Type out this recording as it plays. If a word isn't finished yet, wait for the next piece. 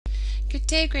Good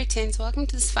day, grade 10s. Welcome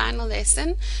to this final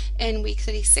lesson in week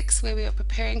 36 where we are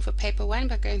preparing for paper 1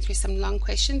 by going through some long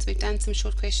questions. We've done some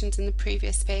short questions in the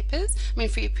previous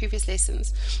for your previous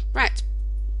lessons. Right,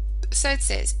 so it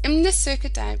says, in the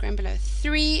circuit diagram below,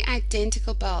 3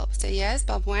 identical bulbs. So here's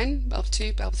bulb 1, bulb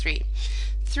 2, bulb 3.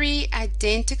 3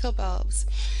 identical bulbs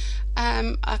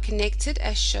are connected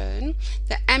as shown.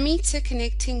 The ammeter,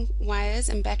 connecting wires,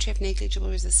 and battery have negligible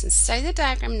resistance. Study the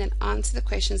diagram and then answer the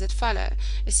questions that follow.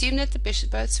 Assume that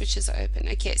both switches are open.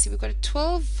 Okay, so we've got a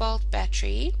 12-volt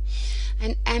battery,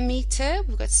 an ammeter,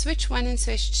 we've got switch 1 and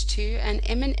switch 2, and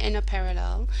M and N are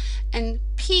parallel, and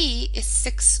P is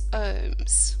 6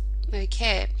 ohms.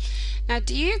 Okay, now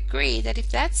do you agree that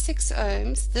if that's 6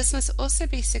 ohms, this must also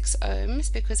be 6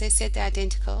 ohms because they said they're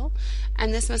identical,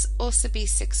 and this must also be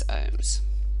 6 ohms?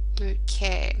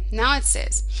 Okay, now it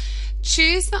says,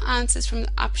 choose the answers from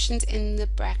the options in the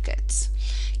brackets.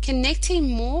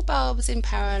 Connecting more bulbs in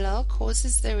parallel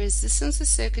causes the resistance of the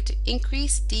circuit to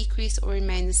increase, decrease, or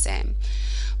remain the same.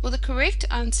 Well, the correct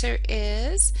answer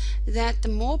is that the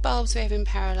more bulbs we have in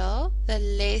parallel, the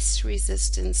less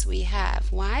resistance we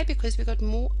have. Why? Because we've got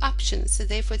more options, so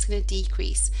therefore it's going to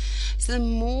decrease. So the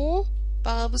more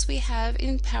bulbs we have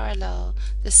in parallel,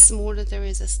 the smaller the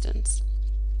resistance.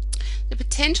 The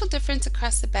potential difference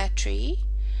across the battery,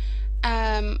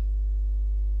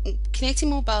 connecting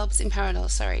more bulbs in parallel,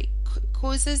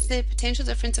 causes the potential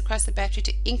difference across the battery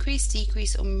to increase,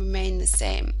 decrease, or remain the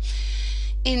same.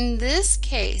 In this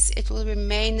case, it will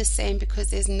remain the same because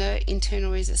there's no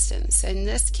internal resistance. So in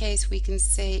this case, we can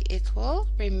say it will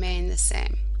remain the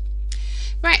same.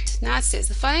 Right, now it says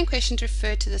the following questions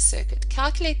refer to the circuit.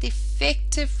 Calculate the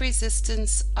effective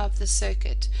resistance of the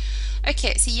circuit.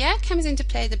 Okay, so here comes into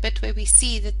play the bit where we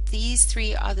see that these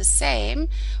 3 are the same.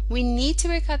 We need to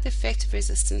work out the effective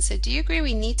resistance. So do you agree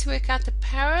we need to work out the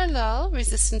parallel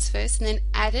resistance first and then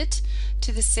add it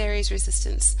to the series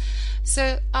resistance?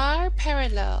 So R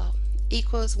parallel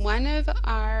equals 1 over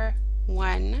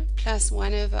R1 plus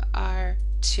 1 over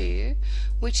R2,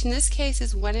 which in this case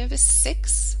is 1 over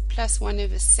 6 plus 1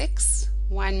 over 6,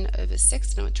 1 over 6,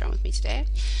 I don't know what's wrong with me today.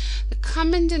 The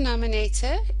common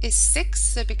denominator is 6,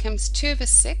 so it becomes 2 over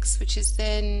 6, which is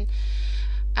then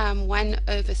 1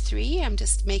 over 3. I'm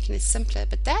just making it simpler,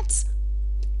 but that's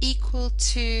equal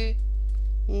to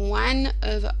 1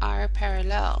 over R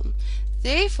parallel.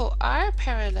 Therefore, R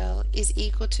parallel is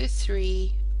equal to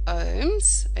 3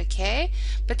 ohms, okay,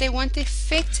 but they want the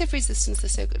effective resistance of the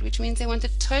circuit, which means they want the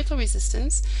total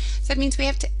resistance. So that means we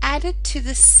have to add it to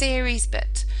the series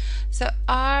bit. So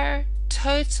our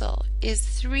total is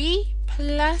 3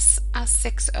 plus our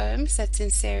 6 ohms, that's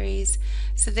in series,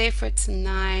 so therefore it's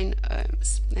 9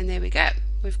 ohms. And there we go,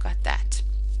 we've got that.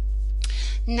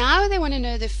 Now they want to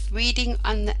know the reading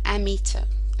on the ammeter.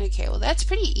 Okay, well that's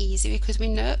pretty easy because we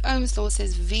know Ohm's law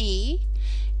says V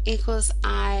equals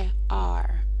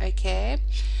IR. Okay,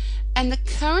 and the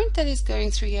current that is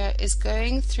going through here is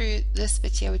going through this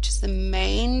bit here, which is the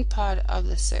main part of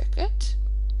the circuit.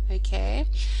 Okay,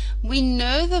 we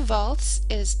know the volts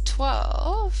is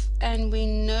 12 and we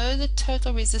know the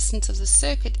total resistance of the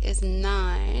circuit is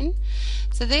 9,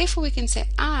 so therefore we can say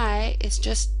I is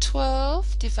just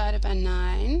 12 divided by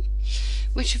 9,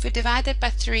 which if we divide that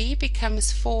by 3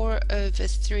 becomes 4 over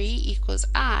 3 equals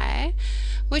I,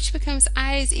 which becomes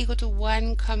I is equal to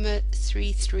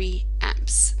 1,33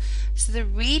 amps. So the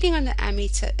reading on the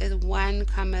ammeter is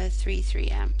 1,33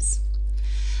 amps.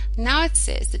 Now it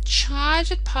says the charge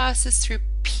that passes through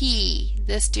P,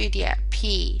 this dude here,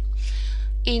 P,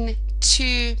 in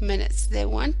 2 minutes. They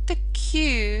want the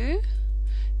Q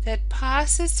that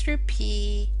passes through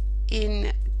P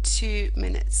in 2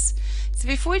 minutes. So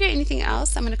before we do anything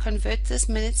else, I'm going to convert this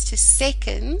minutes to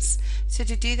seconds. So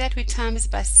to do that, we times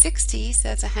it by 60, so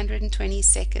that's 120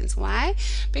 seconds. Why?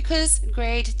 Because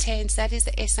grade 10s, that is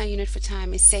the SI unit for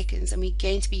time, is seconds, and we're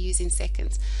going to be using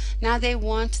seconds. Now they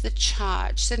want the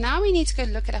charge. So now we need to go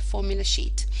look at our formula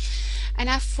sheet. And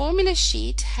our formula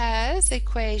sheet has the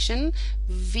equation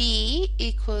V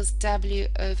equals W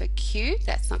over Q.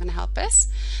 That's not going to help us.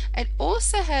 It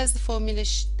also has the formula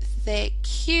the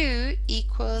Q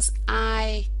equals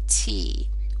IT,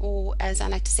 or as I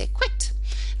like to say, quit.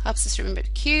 Helps us remember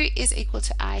Q is equal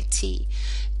to IT.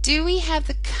 Do we have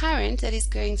the current that is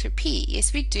going through P?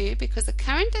 Yes, we do, because the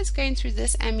current that's going through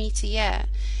this ammeter here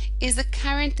is the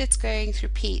current that's going through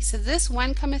P. So this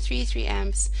 1,33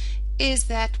 amps is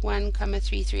that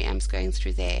 1,33 amps going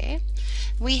through there.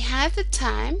 We have the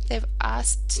time. They've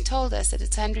told us that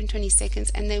it's 120 seconds,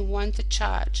 and they want the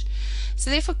charge. So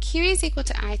therefore Q is equal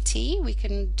to IT. We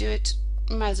can do it,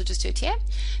 might as well just do it here.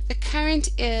 The current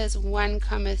is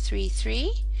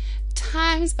 1,33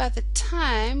 times by the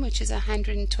time, which is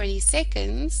 120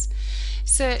 seconds.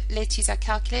 So let's use our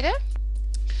calculator.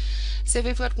 So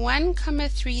we've got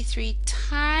 1,33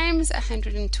 times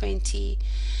 120,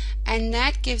 and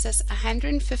that gives us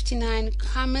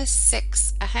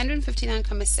 159,6.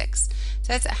 159,6. So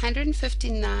that's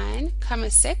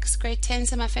 159,6. Grade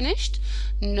 10s, am I finished?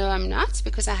 No, I'm not,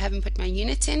 because I haven't put my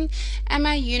unit in, and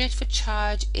my unit for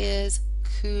charge is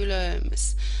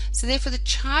coulombs. So therefore the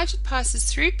charge that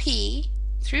passes through P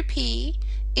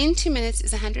in 2 minutes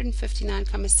is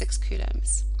 159,6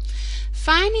 coulombs.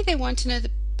 Finally, they want to know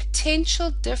the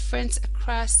potential difference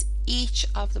across each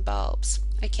of the bulbs.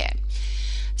 Okay,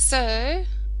 so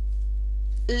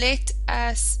let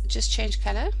us just change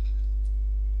color.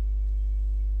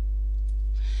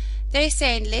 They're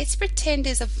saying let's pretend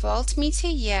there's a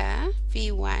voltmeter here,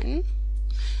 V1,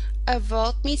 a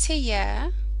voltmeter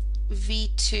here,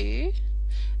 V2,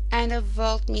 and a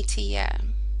voltmeter here,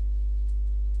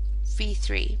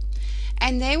 V3.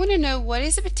 And they want to know what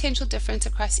is the potential difference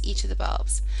across each of the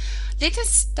bulbs. Let us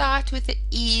start with the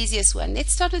easiest one.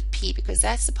 Let's start with P, because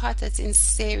that's the part that's in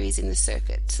series in the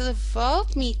circuit. So the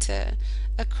voltmeter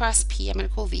across P, I'm going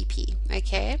to call VP,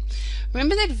 okay?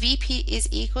 Remember that VP is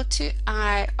equal to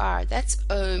IR. That's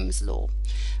Ohm's law.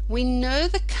 We know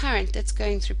the current that's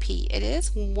going through P. It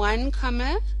is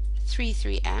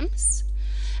 1,33 amps.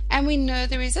 And we know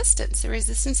the resistance. The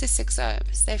resistance is 6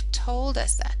 ohms. They've told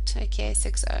us that, okay,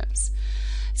 6 ohms.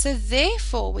 So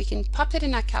therefore, we can pop that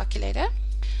in our calculator.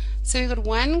 So we've got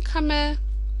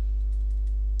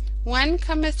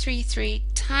 1,33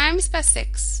 times by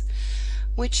 6,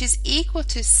 which is equal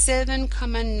to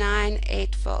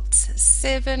 7,98 volts.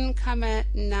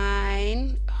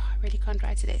 7,9, oh, I really can't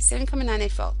write today,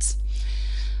 7,98 volts.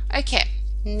 Okay,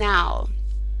 now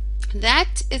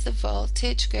that is the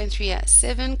voltage going through here,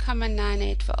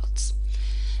 7,98 volts.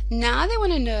 Now they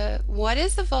want to know what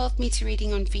is the voltmeter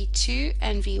reading on V2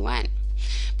 and V1.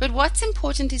 But what's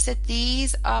important is that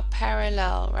these are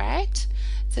parallel, right?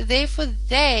 So therefore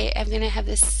they are going to have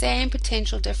the same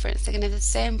potential difference. They're going to have the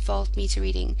same voltmeter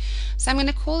reading. So I'm going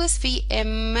to call this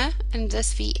Vm and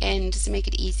this Vn just to make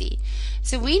it easy.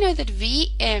 So we know that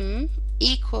Vm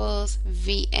equals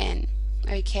Vn.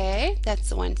 Okay, that's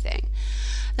the one thing.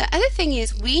 The other thing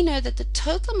is we know that the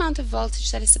total amount of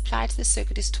voltage that is supplied to the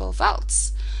circuit is 12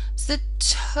 volts. So the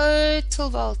total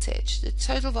voltage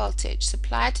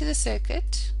supplied to the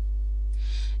circuit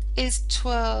is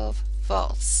 12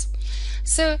 volts.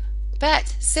 So,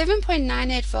 but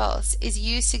 7.98 volts is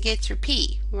used to get through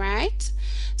P, right?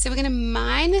 So we're going to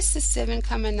minus the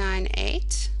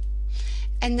 7,98,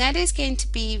 and that is going to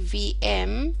be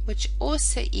Vm, which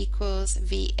also equals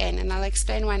Vn, and I'll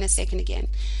explain why in a second again.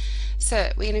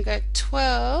 So we're going to go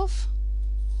 12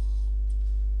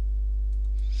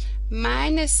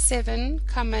 minus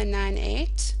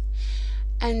 7,98,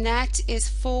 and that is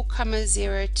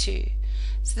 4,02.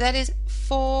 So that is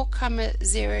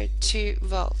 4,02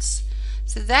 volts.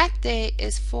 So that there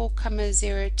is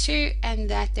 4,02, and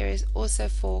that there is also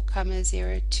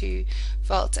 4,02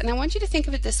 volts. And I want you to think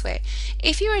of it this way.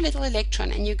 If you're a little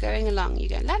electron and you're going along, you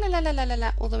go la la la la la la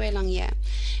la all the way along here,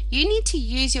 you need to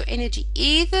use your energy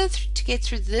either to get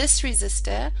through this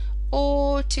resistor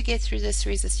or to get through this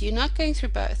resistor. You're not going through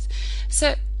both.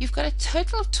 So you've got a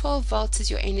total of 12 volts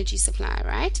as your energy supply,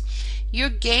 right? You're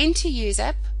going to use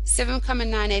up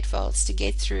 7,98 volts to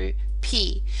get through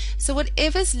P. So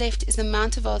whatever's left is the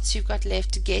amount of volts you've got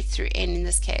left to get through N in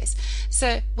this case.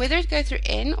 So whether it go through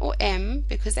N or M,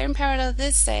 because they're in parallel, they're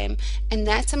the same, and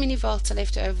that's how many volts are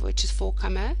left over, which is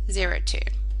 4,02.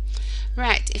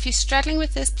 Right, if you're struggling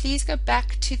with this, please go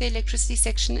back to the electricity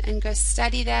section and go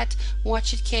study that,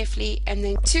 watch it carefully, and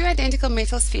then two identical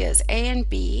metal spheres, A and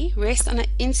B, rest on an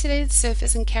insulated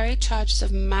surface and carry charges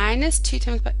of minus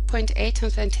 2.8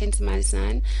 times 10 to the minus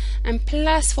 9 and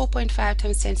plus 4.5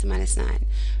 times 10 to the minus 9.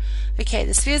 Okay,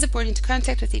 the spheres are brought into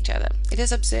contact with each other. It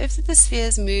is observed that the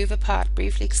spheres move apart.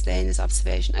 Briefly explain this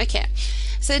observation. Okay,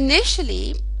 so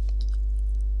initially,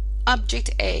 object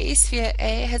A, sphere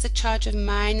A, has a charge of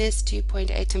minus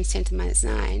 2.8 times 10 to the minus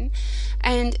 9,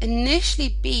 and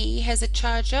initially B has a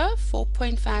charge of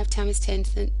 4.5 times 10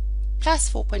 to the plus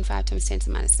 4.5 times 10 to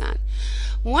the minus 9.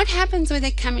 What happens when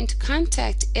they come into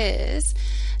contact is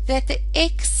that the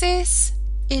excess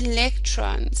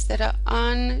electrons that are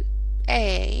on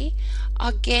A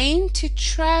are going to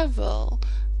travel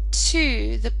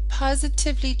to the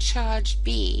positively charged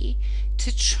B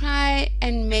to try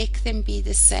and make them be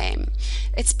the same.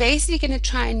 It's basically going to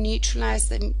try and neutralize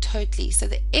them totally. So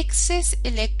the excess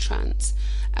electrons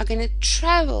are going to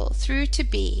travel through to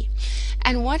B,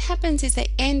 and what happens is they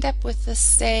end up with the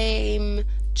same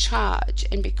charge,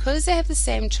 and because they have the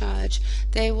same charge,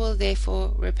 they will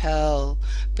therefore repel.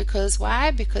 Because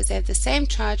why? Because they have the same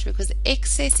charge, because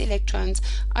excess electrons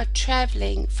are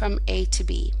traveling from A to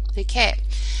B. Okay,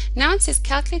 now it says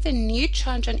calculate the new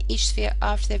charge on each sphere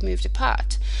after they've moved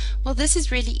apart. Well, this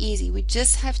is really easy. We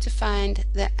just have to find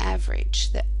the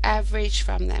average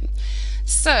from them.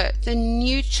 So the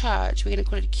new charge, we're going to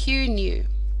call it Q new,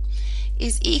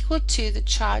 is equal to the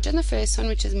charge on the first one,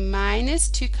 which is minus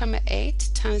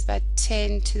 2,8 times by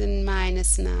 10 to the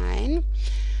minus 9,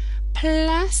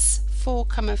 plus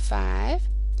 4,5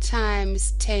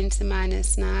 times 10 to the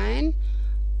minus 9,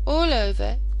 all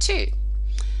over 2.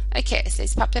 Okay, so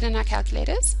let's pop that in our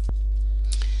calculators.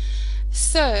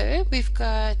 So we've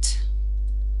got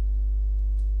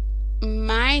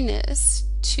minus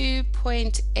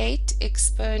 2.8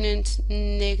 exponent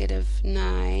negative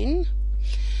 9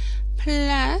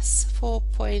 plus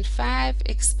 4.5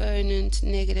 exponent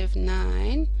negative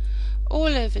 9 all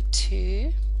over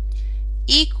 2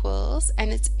 equals,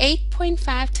 and it's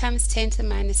 8.5 times 10 to the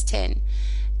minus 10.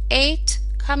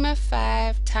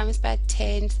 8,5 times by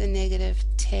 10 to the negative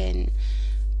 10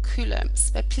 coulombs.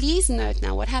 But please note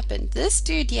now what happened. This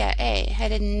dude here, A,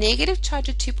 had a negative charge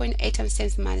of 2.8 times 10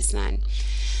 to the minus 9.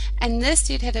 And this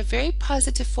dude had a very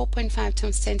positive 4.5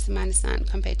 times 10 to the minus 9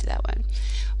 compared to that one.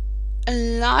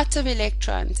 A lot of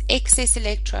electrons, excess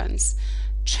electrons,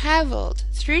 traveled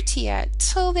through TI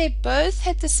till they both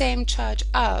had the same charge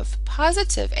of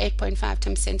positive 8.5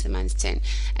 times 10 to the minus 10,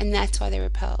 and that's why they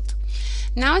repelled.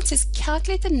 Now it says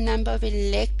calculate the number of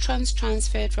electrons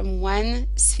transferred from one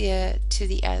sphere to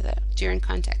the other during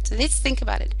contact. So let's think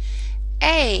about it.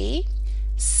 A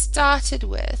started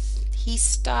with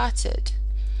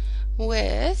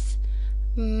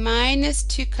minus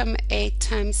 2,8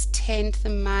 times 10 to the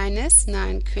minus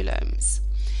 9 coulombs.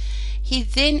 He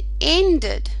then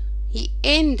ended,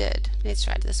 let's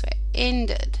write it this way,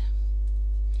 ended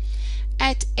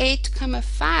at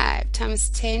 8,5 times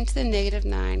 10 to the negative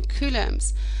 9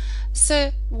 coulombs.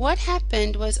 So what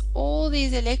happened was all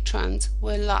these electrons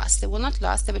were lost. They were not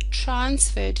lost, they were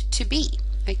transferred to B.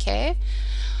 Okay?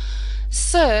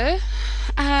 So,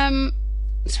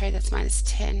 sorry, that's minus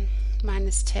 10.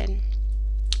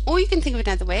 Or you can think of it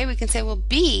another way. We can say, well,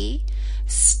 B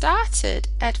started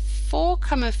at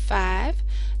 4,5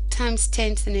 times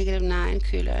 10 to the negative 9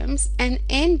 coulombs and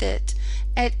ended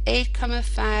at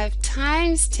 8,5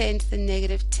 times 10 to the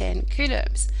negative 10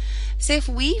 coulombs. So if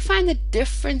we find the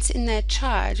difference in that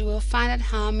charge, we'll find out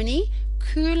how many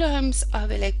coulombs of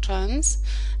electrons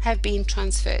have been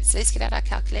transferred. So let's get out our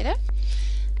calculator,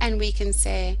 and we can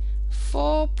say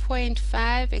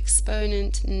 4.5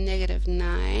 exponent negative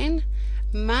 9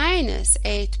 minus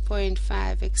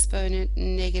 8.5 exponent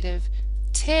negative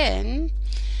 10,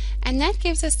 and that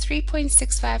gives us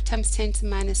 3.65 times 10 to the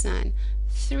minus 9.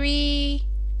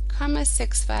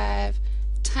 3,65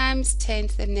 times 10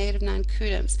 to the negative 9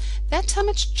 coulombs. That's how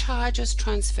much charge was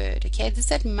transferred. Okay, this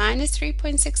at minus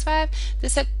 3.65,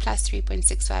 this at plus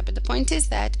 3.65. But the point is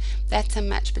that that's how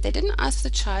much. But they didn't ask for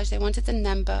the charge, they wanted the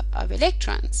number of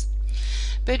electrons.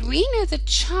 But we know the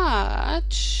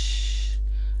charge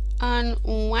on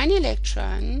one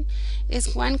electron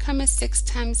is 1,6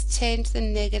 times 10 to the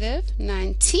negative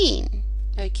 19.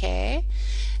 Okay,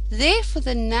 therefore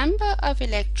the number of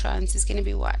electrons is going to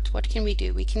be what? What can we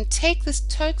do? We can take this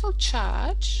total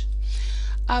charge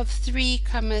of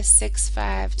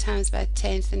 3,65 times by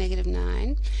 10 to the negative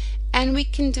 9, and we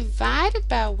can divide it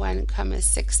by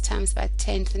 1,6 times by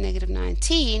 10 to the negative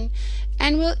 19,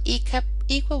 and we'll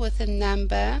equal with the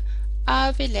number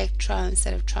of electrons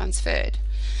that have transferred.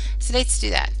 So let's do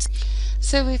that.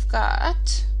 So we've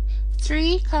got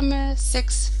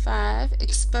 3,65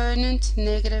 exponent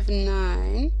negative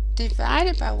 9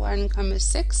 divided by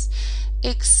 1,6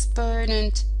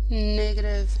 exponent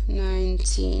negative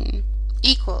 19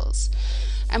 equals,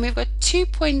 and we've got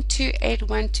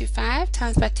 2.28125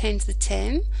 times by 10 to the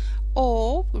 10,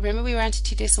 or remember we round to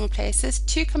two decimal places,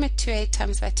 2,28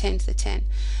 times by 10 to the 10.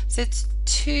 So it's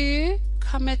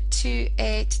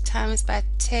 2,28 times by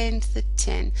 10 to the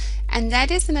 10, and that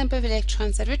is the number of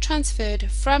electrons that were transferred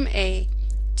from A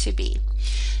to B.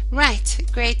 Right,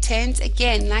 grade 10s,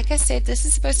 again, like I said, this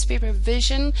is supposed to be a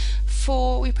revision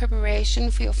for your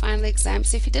preparation for your final exam.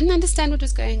 So if you didn't understand what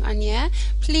was going on here,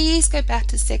 please go back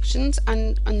to sections.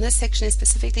 On this section is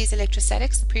specifically is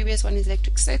electrostatics, the previous one is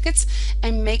electric circuits,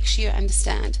 and make sure you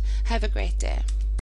understand. Have a great day.